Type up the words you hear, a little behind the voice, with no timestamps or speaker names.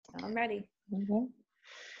I'm ready. Mhm. All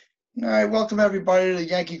right, welcome everybody to the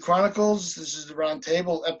Yankee Chronicles. This is the Round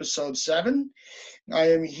Table, episode 7. I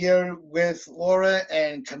am here with Laura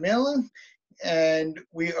and Camila, and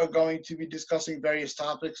we are going to be discussing various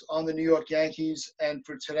topics on the New York Yankees. And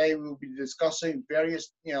for today, we will be discussing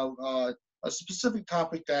various, a specific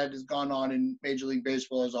topic that has gone on in Major League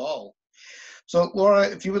Baseball as a whole. So, Laura,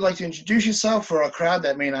 if you would like to introduce yourself for a crowd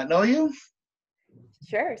that may not know you.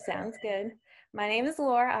 Sure, sounds good. My name is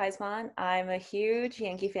Laura Eisman. I'm a huge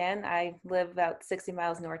Yankee fan. I live about 60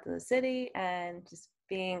 miles north of the city, and just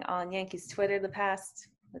being on Yankees Twitter the past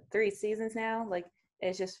 3 seasons now,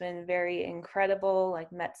 it's just been very incredible.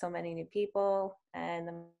 Met so many new people, and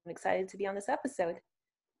I'm excited to be on this episode.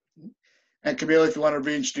 And Camila, if you want to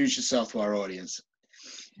reintroduce yourself to our audience.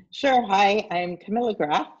 Sure. Hi, I'm Camilla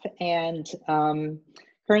Graff, and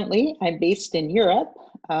currently I'm based in Europe,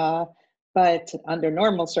 but under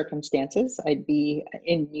normal circumstances, I'd be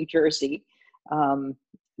in New Jersey,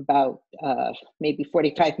 about maybe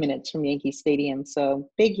 45 minutes from Yankee Stadium. So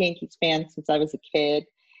big Yankees fan since I was a kid.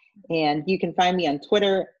 And you can find me on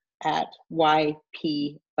Twitter at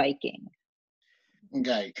YP Viking.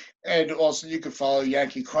 Okay. And also you can follow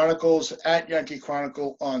Yankee Chronicles at Yankee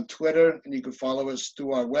Chronicle on Twitter, and you can follow us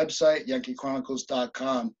through our website,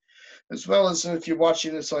 yankeechronicles.com. As well as if you're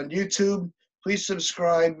watching this on YouTube, please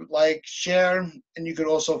subscribe, like, share, and you can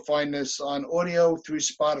also find this on audio through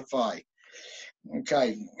Spotify.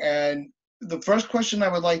 Okay. And the first question I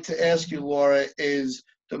would like to ask you, Laura, is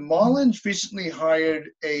the Marlins recently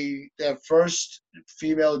hired their first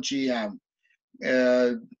female GM.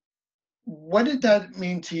 What did that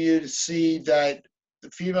mean to you to see that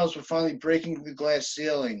the females were finally breaking the glass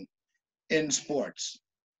ceiling in sports?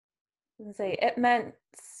 It meant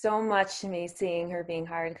so much to me seeing her being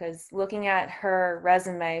hired, because looking at her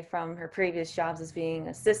resume from her previous jobs as being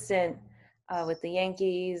assistant with the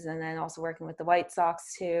Yankees and then also working with the White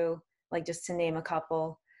Sox too, just to name a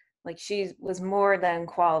couple, she was more than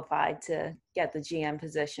qualified to get the GM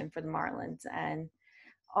position for the Marlins. And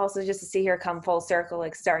also just to see her come full circle,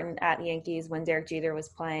 starting at the Yankees when Derek Jeter was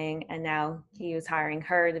playing, and now he was hiring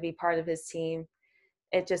her to be part of his team.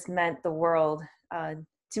 It just meant the world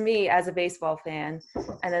to me as a baseball fan.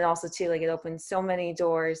 And then also too, it opened so many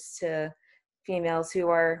doors to females who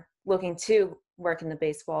are looking to work in the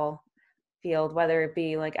baseball field, whether it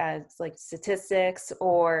be as statistics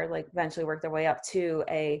or eventually work their way up to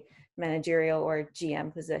a managerial or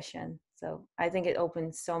GM position. So I think it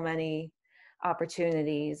opened so many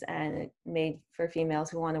opportunities, and it made for females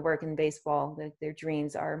who want to work in baseball that their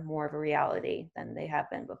dreams are more of a reality than they have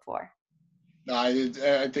been before. I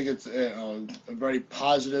think it's a very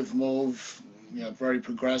positive move, very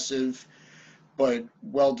progressive, but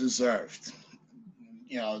well deserved.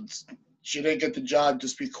 She didn't get the job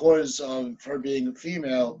just because of her being a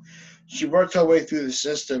female. She worked her way through the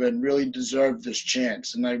system and really deserved this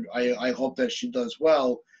chance, and I hope that she does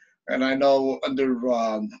well. And I know under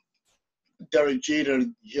Derek Jeter,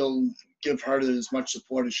 he'll give her as much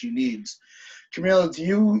support as she needs. Camila, do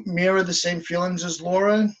you mirror the same feelings as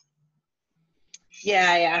Laura?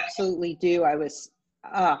 Yeah, I absolutely do. I was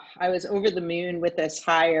over the moon with this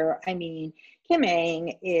hire. I mean, Kim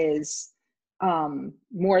Ng is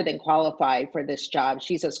more than qualified for this job.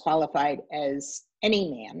 She's as qualified as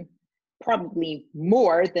any man, probably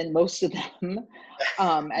more than most of them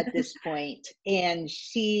at this point. And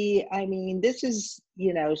this is,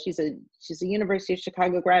 she's a University of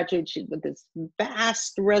Chicago graduate. With this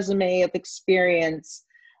vast resume of experience.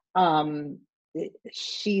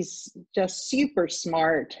 She's just super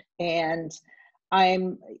smart, and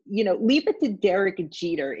leave it to Derek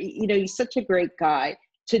Jeter. He's such a great guy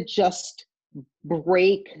to just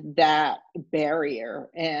break that barrier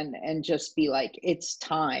and just be like, it's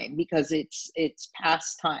time, because it's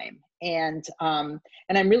past time. And I'm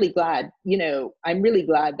really glad,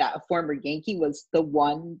 that a former Yankee was the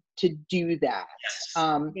one to do that.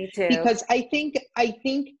 Me too. Because I think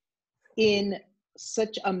in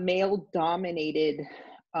such a male-dominated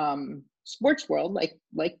sports world,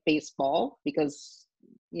 like baseball, because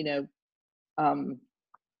it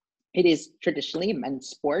is traditionally a men's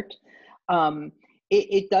sport.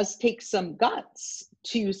 It does take some guts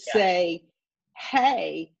to say,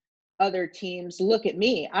 "Hey, other teams, look at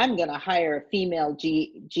me! I'm going to hire a female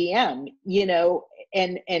GM."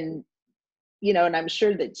 And I'm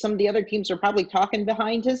sure that some of the other teams are probably talking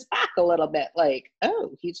behind his back a little bit, like,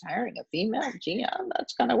 "Oh, he's hiring a female GM.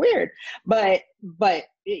 That's kind of weird." But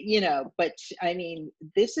I mean,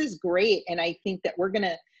 this is great, and I think that we're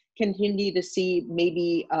gonna continue to see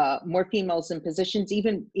maybe more females in positions,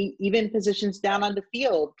 even positions down on the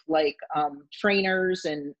field, like trainers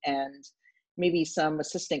and maybe some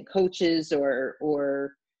assistant coaches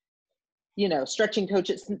or stretching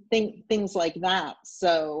coaches, things like that.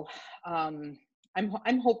 So I'm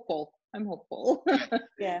hopeful. I'm hopeful.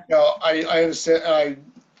 Yeah. I understand. I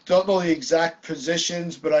don't know the exact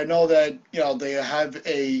positions, but I know that they have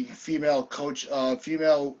a female coach,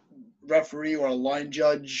 female referee, or a line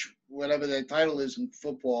judge, whatever their title is in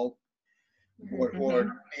football or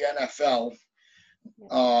the NFL.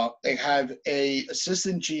 They have a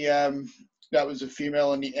assistant GM that was a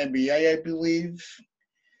female in the NBA, I believe.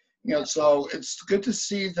 So it's good to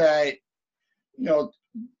see that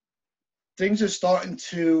things are starting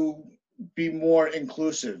to be more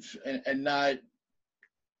inclusive and not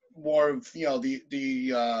more of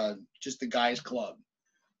the just the guys club.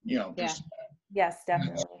 Yeah. Yes, I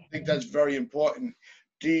definitely. think that's very important.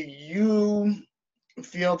 Do you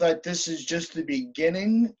feel that this is just the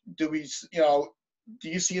beginning? Do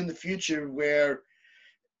you see in the future where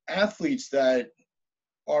athletes that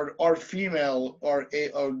are female are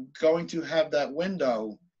going to have that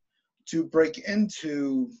window to break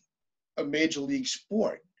into a major league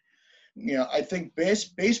sport? I think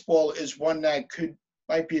baseball is one that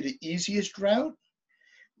might be the easiest route,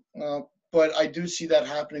 but I do see that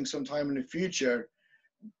happening sometime in the future.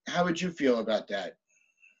 How would you feel about that,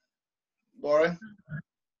 Laura?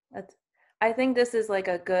 I think this is like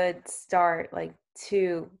a good start, like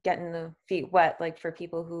to getting the feet wet, like for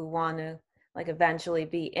people who want to like eventually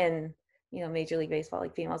be in, Major League Baseball,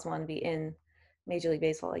 like females want to be in Major League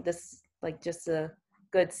Baseball. Like this, like just a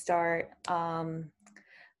good start.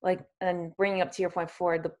 Like, and bringing up to your point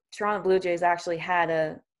before, the Toronto Blue Jays actually had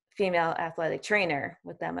a female athletic trainer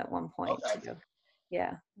with them at one point. Okay. Too.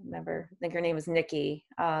 Yeah, remember, I think her name was Nikki.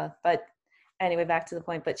 But anyway, back to the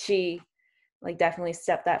point. But she like definitely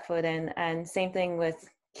stepped that foot in, and same thing with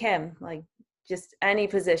Kim. Like just any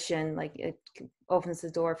position, like it opens the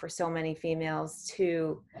door for so many females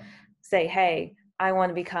to say, "Hey, I want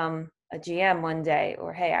to become a GM one day,"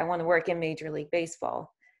 or "Hey, I want to work in Major League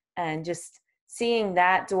Baseball," and just seeing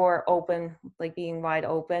that door open, like being wide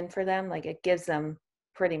open for them, like it gives them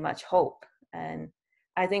pretty much hope. And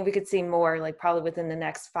I think we could see more, like probably within the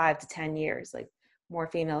next 5 to 10 years, like more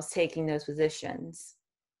females taking those positions.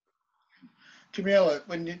 Camila,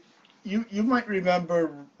 when you might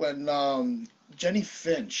remember when Jenny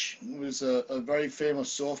Finch was a very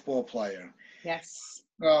famous softball player. Yes.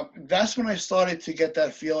 That's when I started to get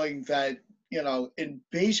that feeling that in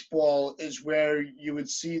baseball is where you would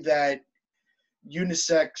see that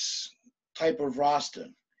unisex type of roster.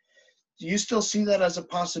 Do you still see that as a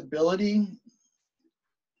possibility?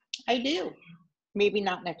 I do. Maybe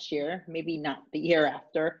not next year, maybe not the year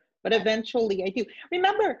after, but eventually I do.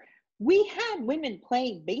 Remember, we had women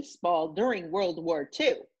playing baseball during World War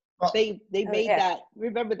II. Well, They made yeah. that,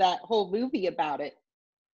 remember that whole movie about it,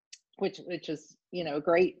 which is, a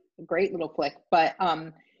great little flick. But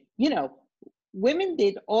women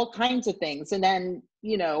did all kinds of things. And then,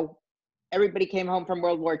 everybody came home from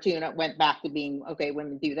World War II and it went back to being, okay,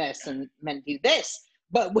 women do this and men do this.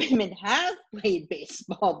 But women have played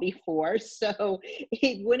baseball before, so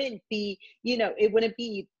it wouldn't be,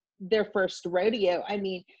 their first rodeo. I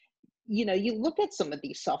mean, you look at some of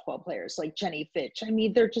these softball players like Jenny Finch. I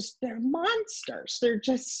mean, they're monsters. They're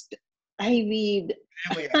just, I mean,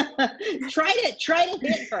 try to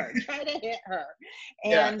hit her.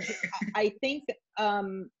 And yeah. I think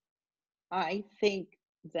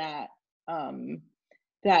that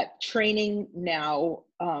that training now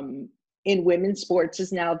in women's sports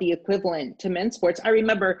is now the equivalent to men's sports. I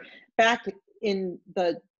remember back in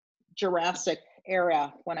the Jurassic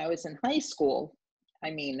era when I was in high school,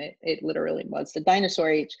 I mean, it literally was the dinosaur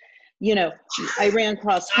age. I ran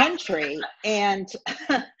cross country and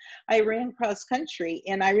I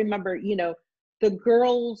remember, the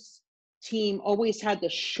girls team always had the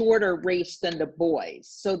shorter race than the boys.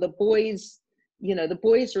 So the boys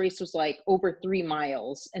race was like over 3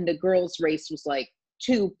 miles and the girls race was like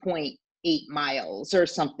 2.8 miles or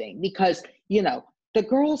something, because, the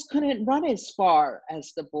girls couldn't run as far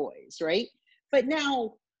as the boys, right? But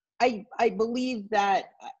now I believe that,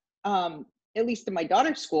 at least in my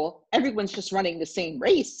daughter's school, everyone's just running the same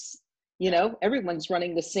race. Everyone's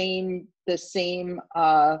running the same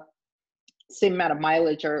amount of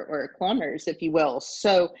mileage or kilometers, if you will.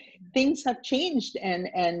 So things have changed,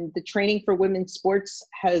 and the training for women's sports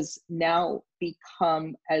has now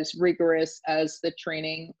become as rigorous as the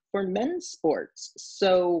training for men's sports.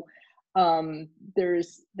 So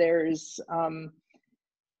there's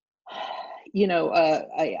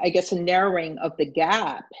I guess a narrowing of the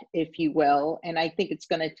gap, if you will. And I think it's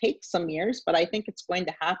going to take some years, but I think it's going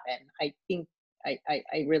to happen. I think I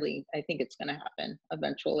think it's going to happen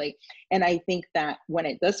eventually. And I think that when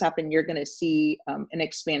it does happen, you're going to see an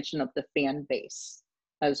expansion of the fan base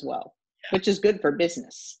as well, which is good for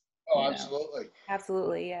business. Oh, absolutely.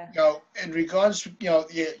 Absolutely, yeah. In regards, you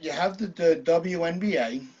have the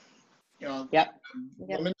WNBA, Yep.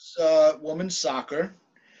 women's soccer.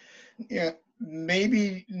 Yeah,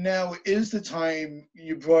 maybe now is the time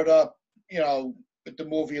you brought up, with the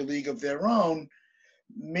movie A League of Their Own.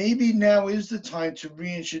 Maybe now is the time to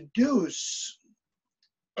reintroduce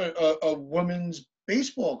a women's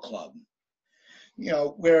baseball club.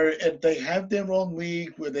 Where they have their own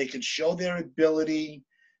league, where they can show their ability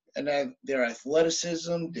and their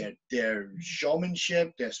athleticism, their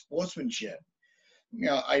showmanship, their sportsmanship.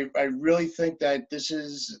 I really think that this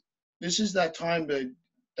is that time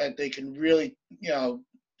that they can really,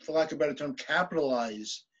 for lack of a better term,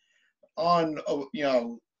 capitalize on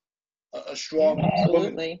a strong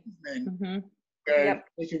Absolutely. woman, where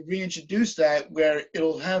they can reintroduce that, where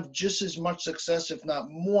it'll have just as much success, if not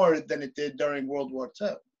more, than it did during World War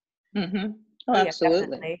II. Oh,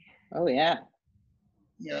 absolutely. Yeah, oh, yeah.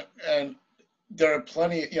 Yeah, and there are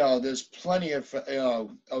plenty. There's plenty of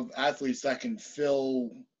athletes that can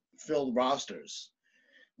fill rosters.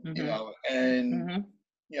 And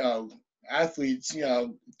athletes.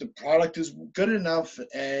 The product is good enough,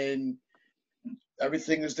 and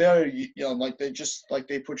everything is there. Like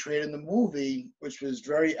they portrayed in the movie, which was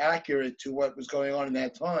very accurate to what was going on in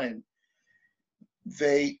that time.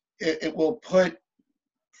 It will put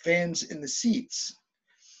fans in the seats.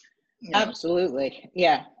 Absolutely,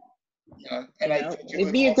 yeah. And I think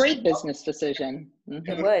it'd be a great business decision.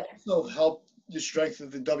 It would also help the strength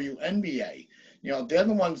of the WNBA. They're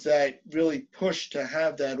the ones that really push to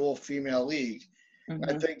have that all-female league.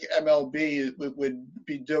 I think MLB would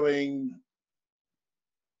be doing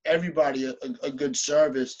everybody a good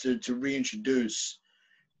service to reintroduce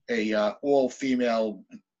a all-female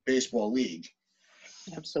baseball league.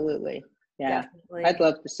 Absolutely, yeah. Definitely. I'd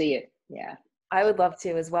love to see it. Yeah, I would love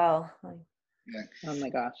to as well. Yeah. Oh my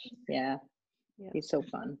gosh, yeah. It'd be so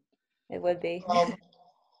fun. It would be.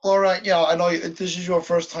 Laura, I know this is your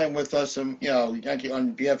first time with us, and Yankee,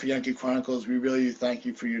 on behalf of Yankee Chronicles, we really thank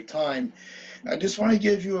you for your time. I just want to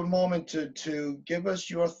give you a moment to give us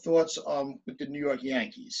your thoughts with the New York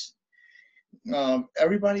Yankees.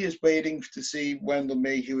 Everybody is waiting to see when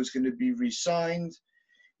LeMahieu is going to be re-signed.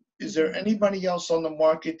 Is there anybody else on the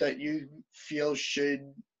market that you feel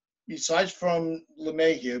should, besides from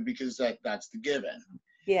LeMahieu, because that's the given?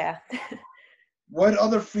 Yeah. What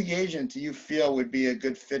other free agent do you feel would be a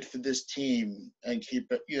good fit for this team and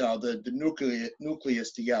keep it, the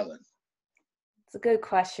nucleus together? It's a good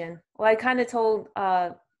question. Well, I kind of told,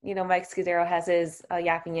 Mike Scudero has his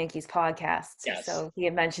Yapping Yankees podcast. Yes. So he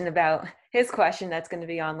had mentioned about his question that's going to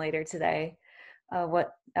be on later today.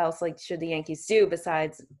 What else, should the Yankees do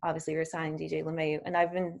besides obviously resigning DJ LeMahieu? And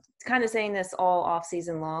I've been kind of saying this all off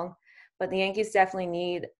season long, but the Yankees definitely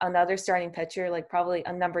need another starting pitcher, probably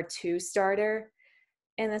a number 2 starter.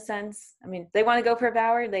 In a sense, I mean, they want to go for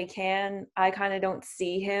Bauer, they can. I kind of don't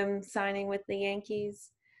see him signing with the Yankees.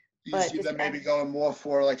 Do you see them maybe going more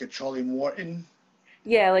for a Charlie Morton?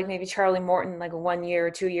 Yeah, maybe Charlie Morton, a 1-year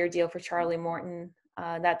or 2-year deal for Charlie Morton.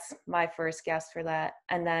 That's my first guess for that.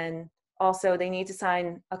 And then also they need to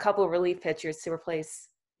sign a couple of relief pitchers to replace,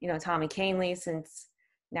 Tommy Kahnle, since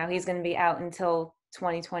now he's going to be out until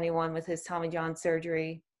 2021 with his Tommy John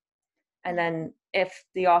surgery. And then if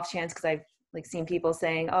the off chance, because I've seen people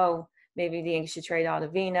saying, oh, maybe the Yankees should trade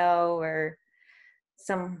Ottavino or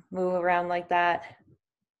some move around like that.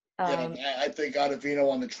 I think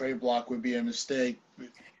Ottavino on the trade block would be a mistake.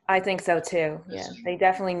 I think so too. Yeah, they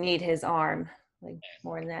definitely need his arm,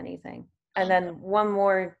 more than anything. And then one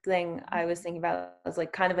more thing I was thinking about was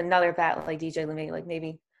kind of another bat like DJ LeMahieu,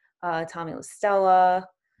 maybe Tommy La Stella,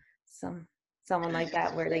 someone like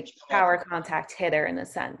that, where they power contact hitter in a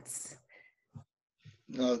sense.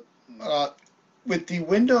 With the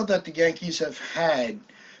window that the Yankees have had,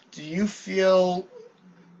 do you feel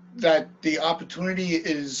that the opportunity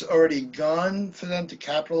is already gone for them to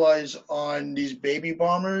capitalize on these baby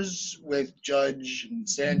bombers with Judge and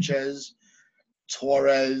Sanchez,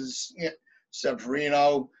 Torres,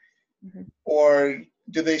 Severino, or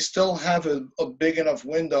do they still have a big enough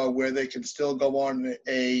window where they can still go on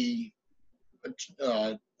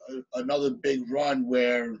another big run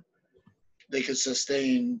where they could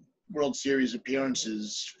sustain World Series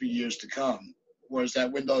appearances for years to come? Or is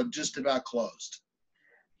that window just about closed?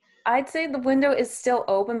 I'd say the window is still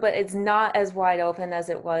open, but it's not as wide open as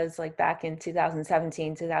it was back in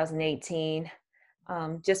 2017, 2018.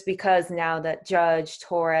 Just because now that Judge,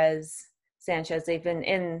 Torres, Sanchez, they've been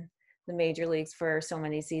in the major leagues for so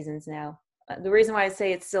many seasons now. The reason why I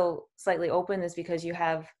say it's still slightly open is because you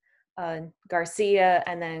have Garcia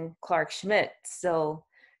and then Clark Schmidt still,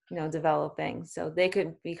 developing. So they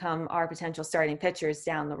could become our potential starting pitchers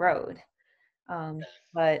down the road.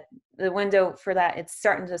 But the window for that, it's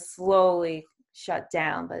starting to slowly shut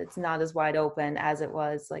down, but it's not as wide open as it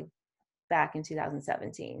was like back in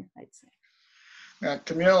 2017, I'd say. Now,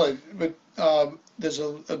 Camila, but there's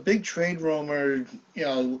a big trade rumor,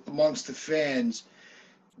 amongst the fans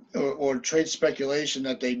or trade speculation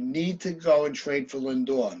that they need to go and trade for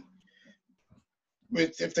Lindor.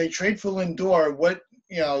 If they trade for Lindor,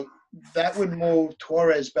 that would move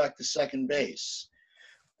Torres back to second base.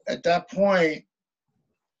 At that point,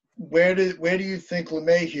 where do you think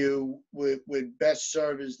LeMahieu would best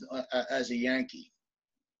serve as a Yankee?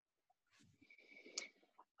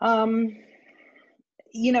 I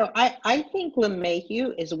think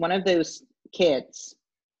LeMahieu is one of those kids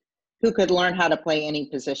who could learn how to play any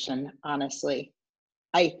position, honestly.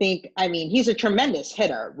 He's a tremendous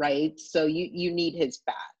hitter, right? So you need his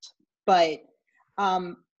bat. But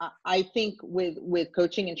I think with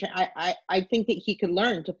coaching and I think that he could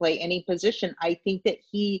learn to play any position. I think that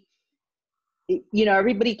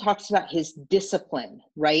everybody talks about his discipline,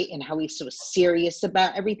 right? And how he's so serious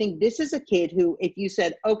about everything. This is a kid who, if you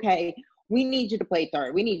said, okay, we need you to play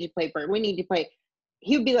third, we need you to play first, we need you to play,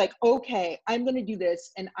 he'd be like, okay, I'm going to do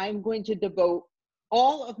this. And I'm going to devote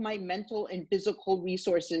all of my mental and physical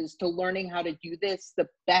resources to learning how to do this the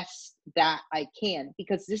best that I can,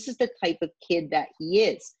 because this is the type of kid that he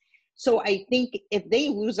is. So I think if they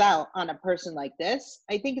lose out on a person like this,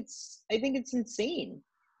 I think it's insane,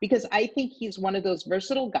 because I think he's one of those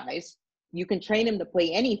versatile guys. You can train him to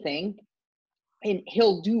play anything and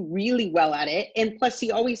he'll do really well at it. And plus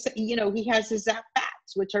he always, he has his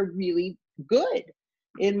at-bats, which are really good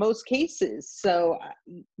in most cases. So,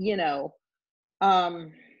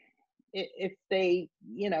 if they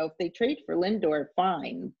trade for Lindor,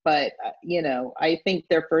 fine. But, I think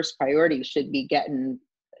their first priority should be getting,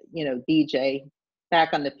 DJ back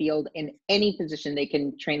on the field in any position they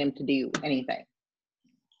can train him to do anything.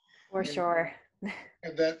 For sure.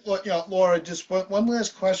 And then, Laura, just one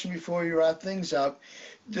last question before you wrap things up.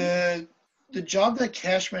 The job that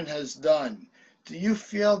Cashman has done, do you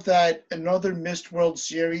feel that another missed World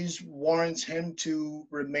Series warrants him to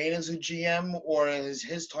remain as a GM, or is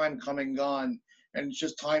his time come and gone and it's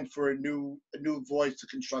just time for a new voice to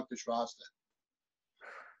construct this roster?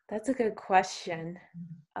 That's a good question.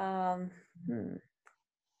 I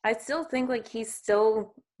still think like he's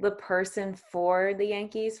still the person for the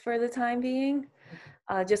Yankees for the time being,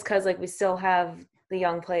 just because like we still have the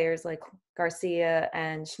young players like Garcia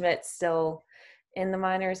and Schmidt still in the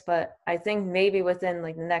minors. But I think maybe within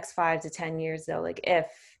like the next 5 to 10 years though, like if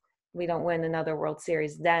we don't win another World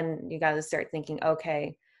Series, then you got to start thinking,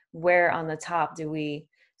 okay, where on the top do we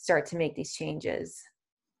start to make these changes?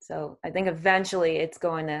 So I think eventually it's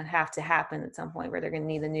going to have to happen at some point where they're going to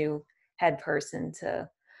need a new head person to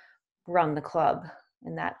run the club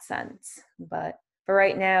in that sense. But for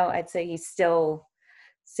right now, I'd say he's still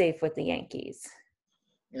safe with the Yankees.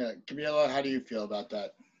 Yeah, Camila, how do you feel about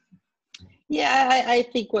that? Yeah, I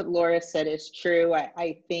think what Laura said is true.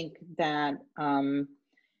 I think that,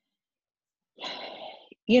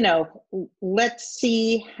 let's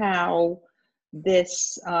see how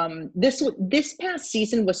this past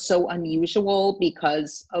season was so unusual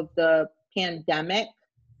because of the pandemic.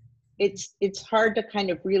 It's hard to kind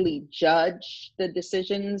of really judge the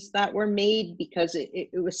decisions that were made because it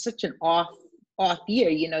was such an off year.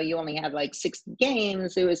 You only had like 60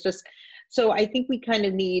 games. It was just, so I think we kind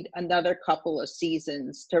of need another couple of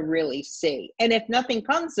seasons to really see. And if nothing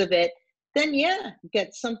comes of it, then yeah,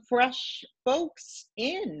 get some fresh folks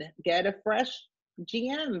in, get a fresh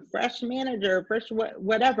GM, fresh manager, fresh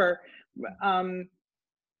whatever.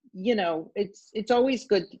 It's always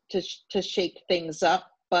good to shake things up,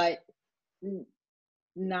 but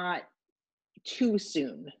not too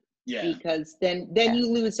soon. Yeah. Because then you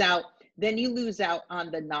lose out. Then you lose out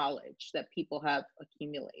on the knowledge that people have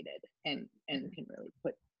accumulated and can really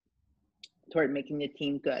put toward making the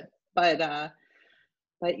team good. But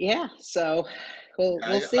yeah, so we'll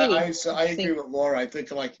see. I agree with Laura. I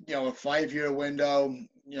think like, a 5-year window,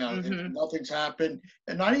 if nothing's happened,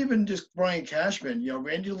 and not even just Brian Cashman,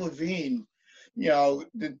 Randy Levine,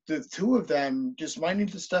 the two of them just might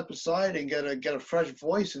need to step aside and get a fresh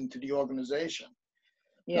voice into the organization.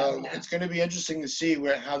 Yeah. It's going to be interesting to see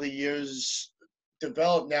how the years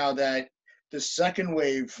develop now that the second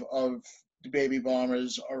wave of the baby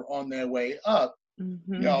boomers are on their way up.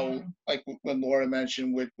 Mm-hmm. Like when Laura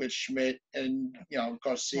mentioned with Schmidt and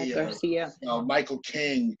Garcia. Michael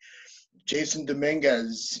King. Jason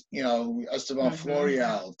Dominguez, Esteban Mhm.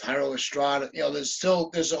 Florial, Tyro Estrada.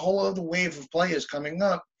 There's a whole other wave of players coming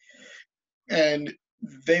up, and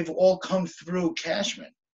they've all come through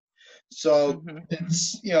Cashman. So Mhm.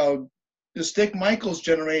 it's the Stick Michaels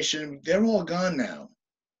generation, they're all gone now.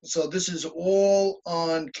 So this is all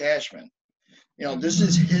on Cashman. This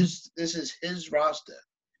is his roster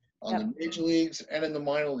on Yep. the major leagues and in the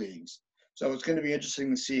minor leagues. So it's going to be interesting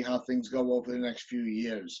to see how things go over the next few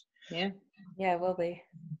years. Yeah. Yeah, it will be.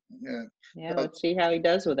 Yeah. Yeah. So, Let's see how he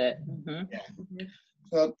does with it. Mhm. Mhm.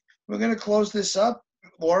 so we're going to close this up.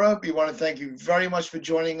 Laura, we want to thank you very much for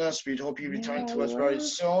joining us. We hope you return Yeah, to us very well,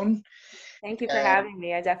 soon. Thank you for And having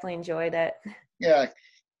me. I definitely enjoyed it. yeah,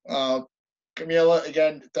 Camila,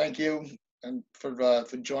 again, thank you and for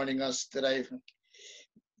joining us today.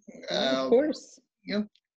 yeah, of Uh, course. Yep.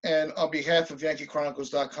 And on behalf of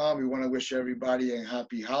YankeeChronicles.com, we want to wish everybody a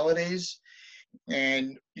happy holidays.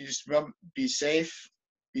 And you just remember, be safe,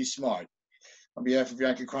 be smart. On behalf of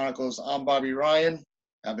Yankee Chronicles, I'm Bobby Ryan.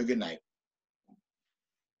 Have a good night.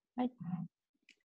 Bye.